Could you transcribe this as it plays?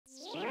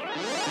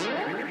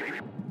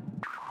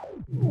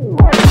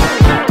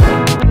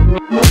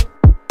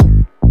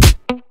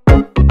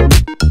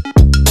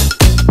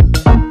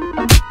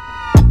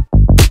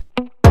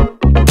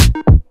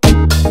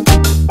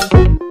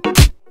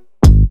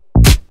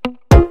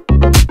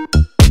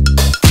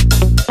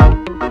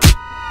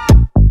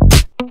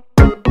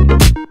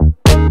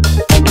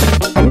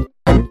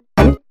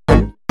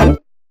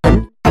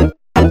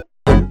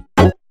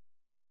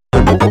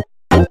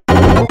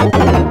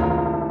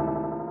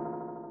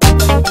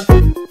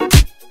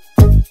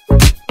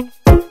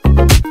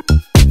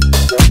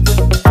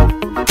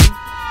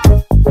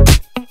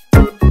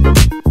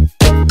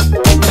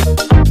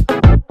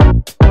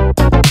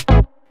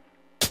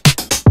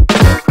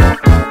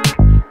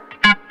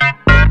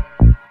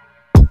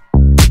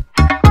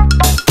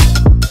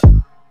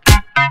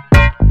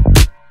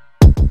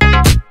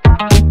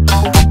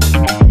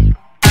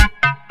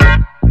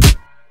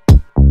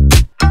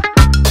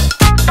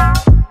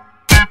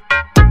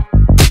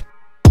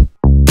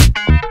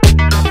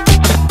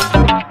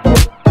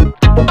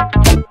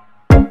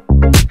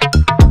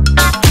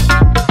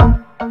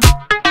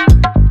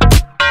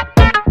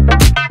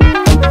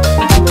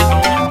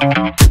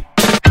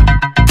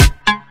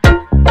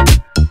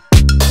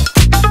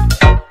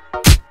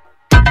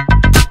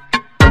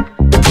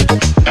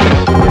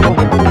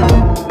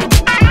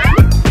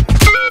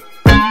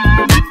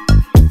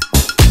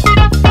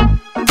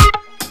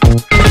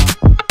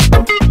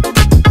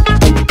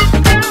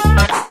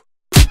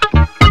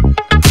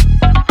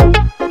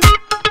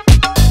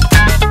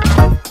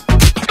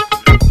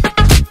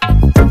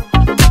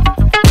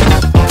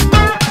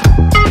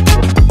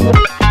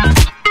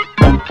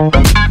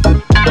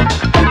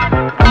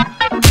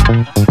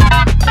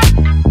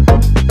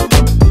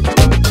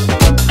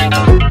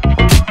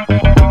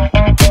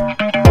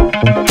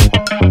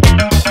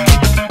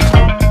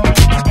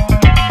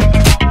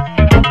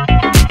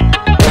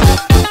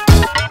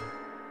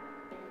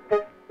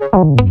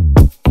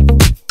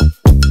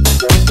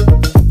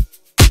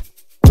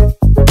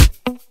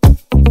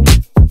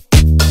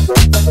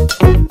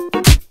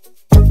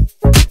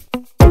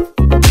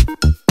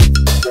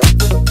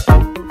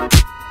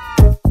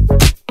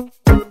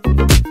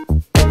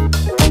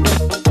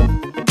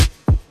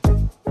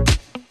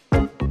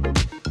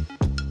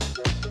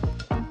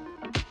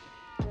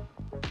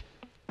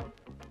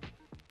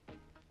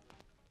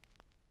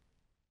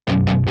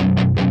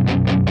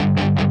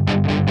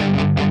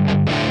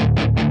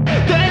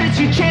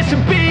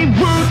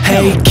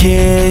Hey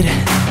kid,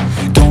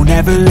 don't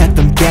ever let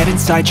them get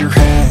inside your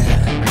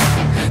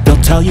head. They'll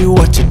tell you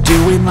what to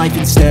do in life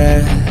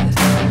instead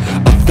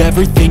of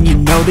everything you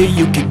know that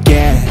you could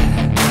get.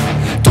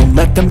 Don't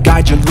let them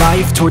guide your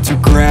life towards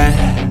regret.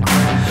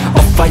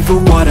 I'll fight for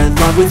what I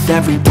love with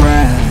every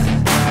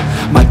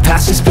breath. My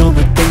past is filled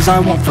with things I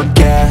won't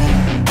forget.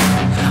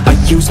 I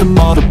use them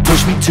all to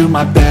push me to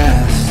my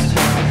best.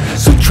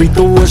 So treat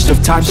the worst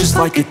of times just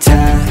like a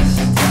test.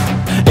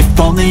 If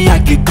only I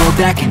could go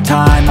back in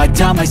time, I'd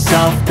tell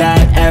myself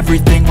that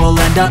everything will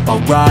end up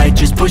alright.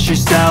 Just push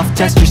yourself,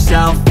 test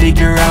yourself,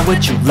 figure out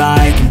what you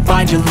like, and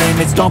find your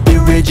limits, don't be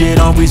rigid,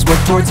 always work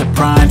towards a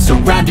prime.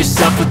 Surround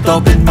yourself with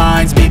open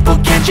minds, people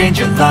can change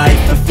your life.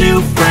 A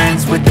few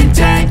friends with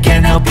intent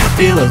can help you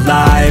feel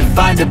alive.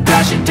 Find a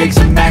passion, take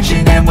some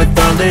action, and with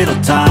a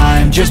little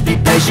time, just be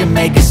patient,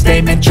 make a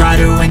statement, try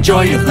to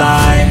enjoy your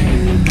life.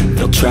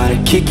 They'll try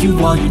to kick you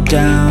while you're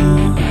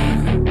down.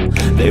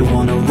 They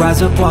wanna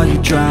rise up while you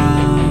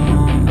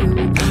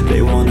drown.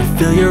 They wanna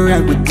fill your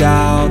head with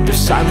doubt. They're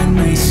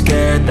silently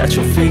scared that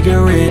you'll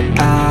figure it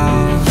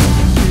out.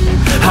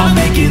 I'll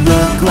make it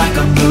look like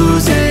I'm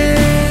losing,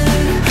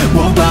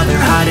 won't bother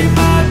hiding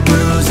my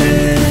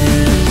bruises.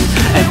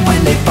 And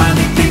when they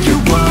finally think you're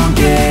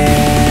wounded,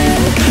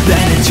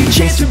 then it's your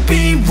chance to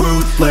be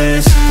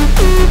ruthless.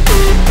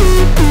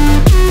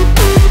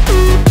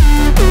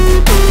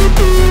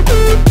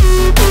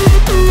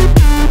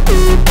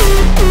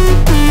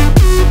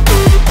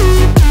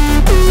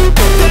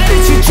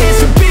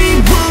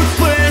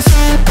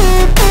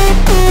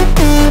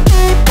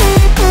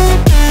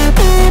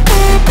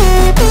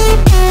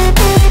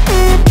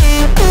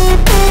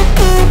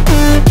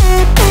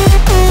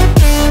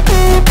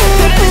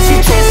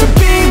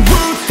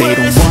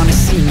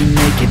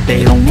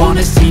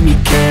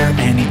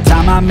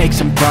 Make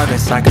some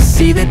progress, I can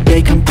see that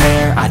they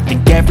compare. I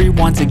think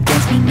everyone's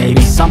against me,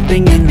 maybe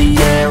something in the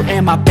air.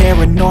 Am I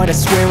paranoid? I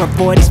swear a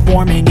void is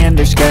forming and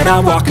they're scared. I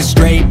walk a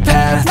straight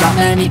path, not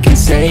many can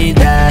say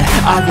that.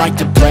 I like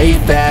to play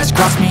fast,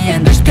 cross me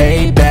and there's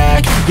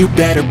payback. You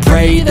better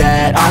pray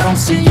that I don't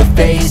see your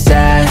face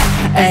at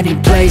any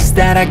place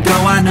that I go.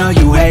 I know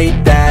you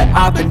hate that.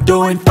 I've been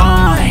doing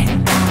fine,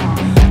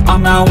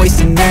 I'm not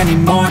wasting any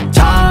more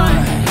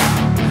time.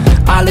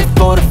 I live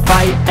for the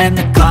fight and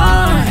the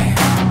climb,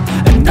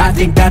 and I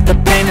think that the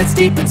pain that's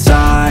deep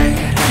inside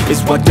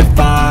is what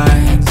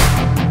defines.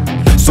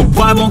 So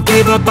I won't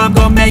give up, I'm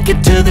gonna make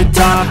it to the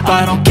top.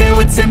 I don't care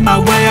what's in my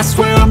way, I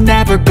swear I'm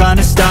never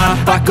gonna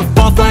stop. I could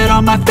fall flat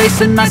on my face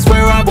and I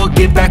swear I will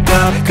get back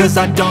up, cause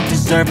I don't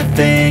deserve a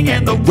thing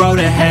and the road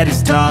ahead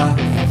is tough.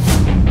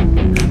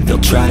 They'll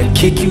try to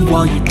kick you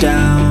while you're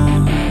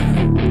down.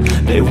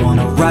 They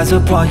wanna rise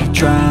up while you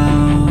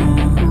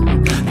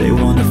drown. They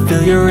wanna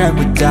fill your head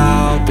with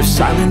doubt. They're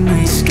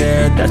silently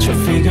scared that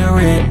you'll figure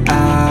it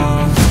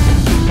out.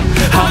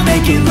 I'll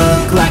make it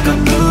look like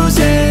I'm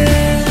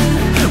losing,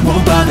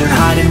 won't bother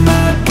hiding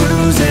my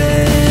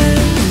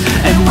bruises.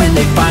 And when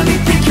they finally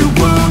think you're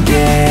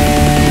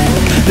wounded,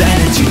 then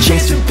it's your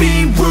chance to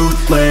be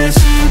ruthless.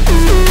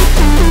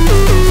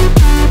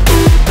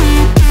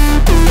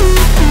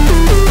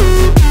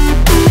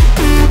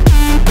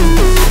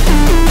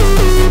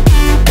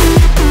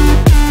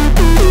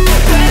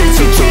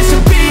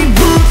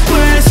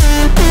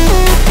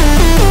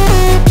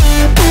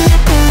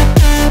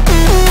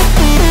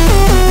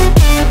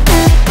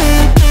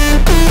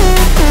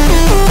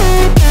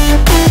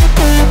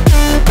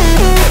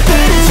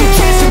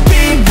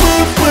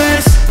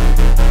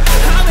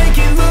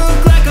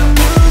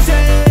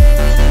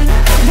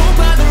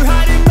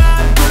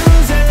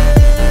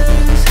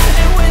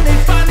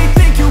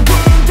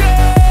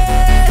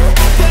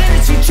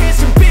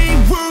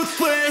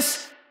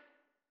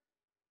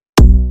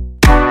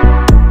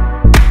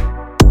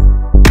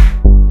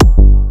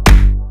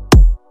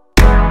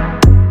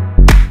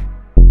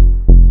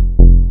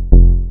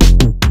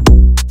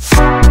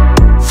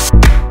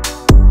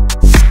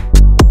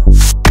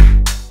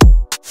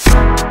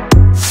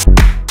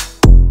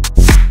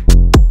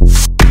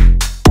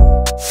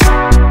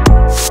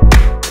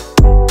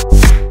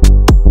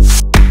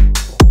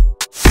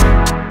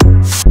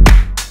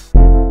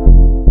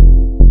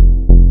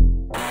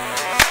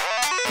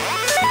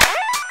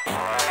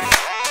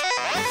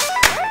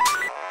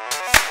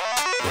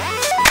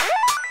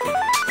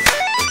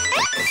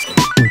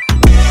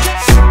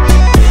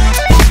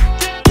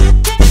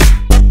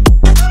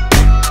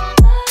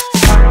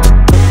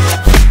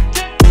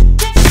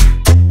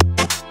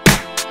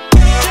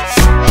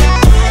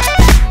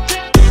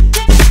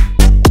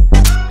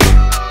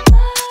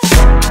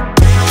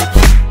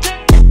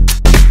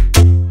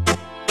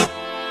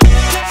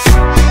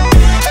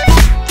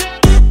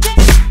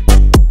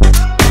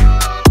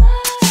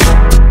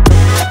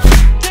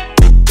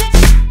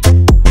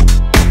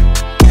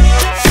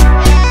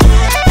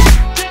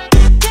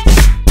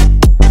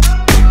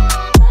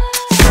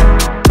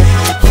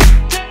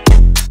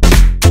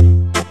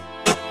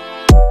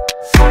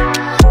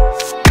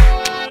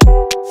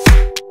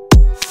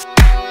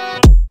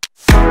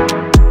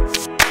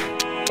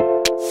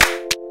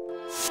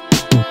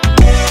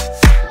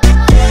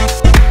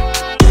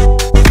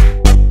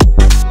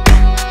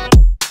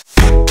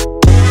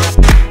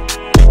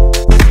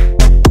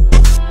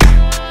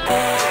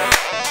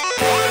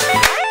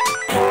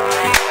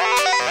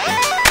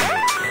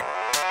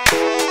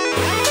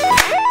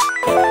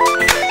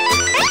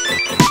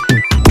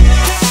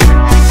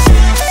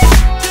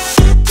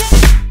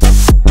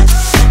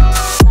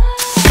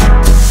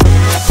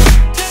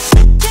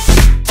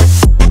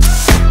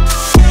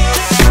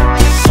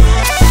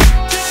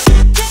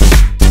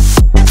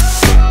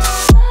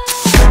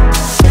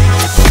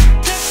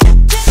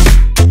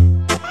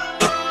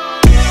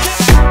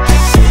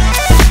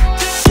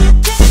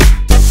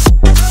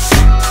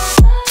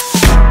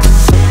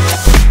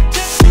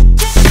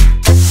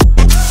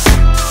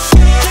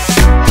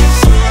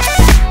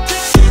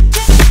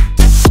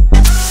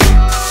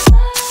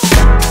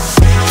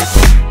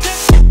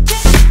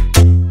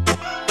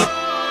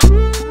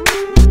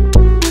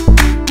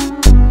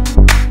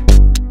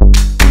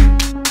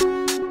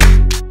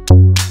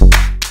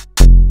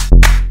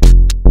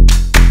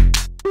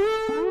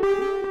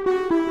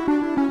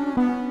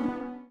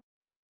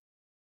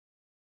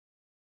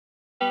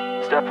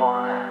 Step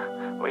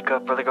 1, wake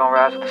up early, gonna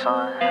rise with the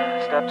sun.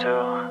 Step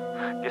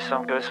 2, get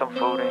some good, some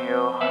food in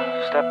you.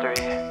 Step 3,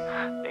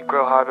 think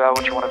real hard about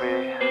what you wanna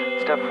be.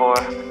 Step 4,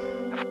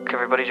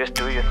 everybody just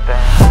do your thing.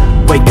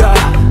 Wake up,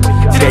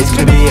 today's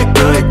gonna be a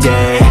good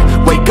day.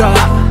 Wake up,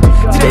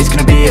 today's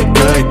gonna be a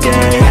good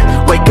day.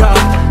 Wake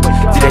up,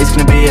 today's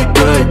gonna be a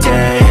good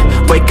day.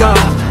 Wake up,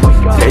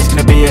 today's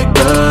gonna be a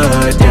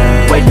good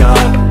day. Wake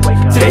up,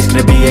 today's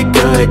gonna be a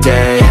good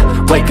day.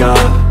 Wake up,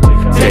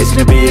 today's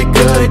gonna be a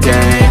good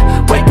day.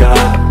 Wake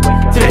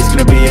up, today's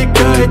gonna be a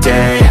good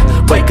day.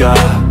 Wake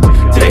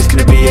up, today's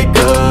gonna be a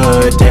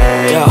good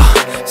day. Yo,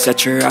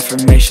 set your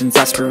affirmations,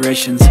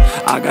 aspirations.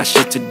 I got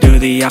shit to do,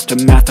 the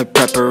aftermath of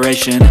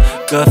preparation.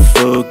 Good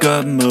food,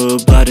 good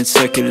mood, blood in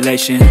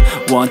circulation.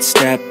 One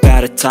step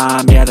at a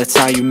time, yeah, that's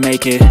how you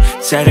make it.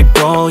 Set a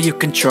goal you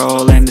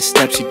control and the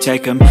steps you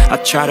take them. I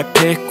try to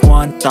pick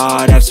one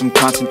thought, have some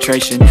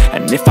concentration.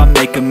 And if I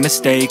make a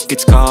mistake,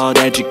 it's called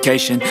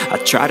education. I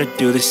try to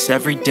do this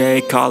every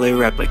day, call it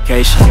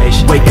replication.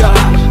 Wake up,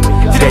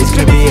 today's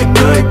gonna be a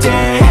good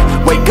day.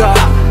 Wake up,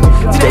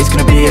 today's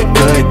gonna be a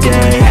good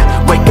day.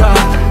 Wake up,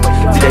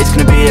 today's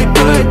gonna be a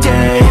good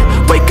day.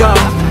 Wake up,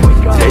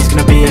 today's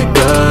gonna be a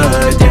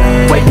good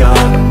day. Wake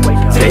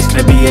up, today's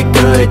gonna be a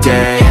good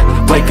day.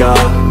 Wake up,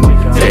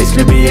 today's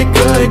gonna be a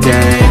good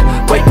day.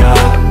 Wake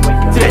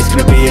up, today's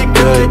gonna be a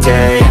good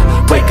day.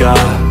 Wake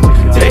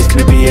up, today's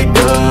gonna be a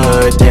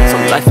good day. So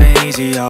life ain't easy,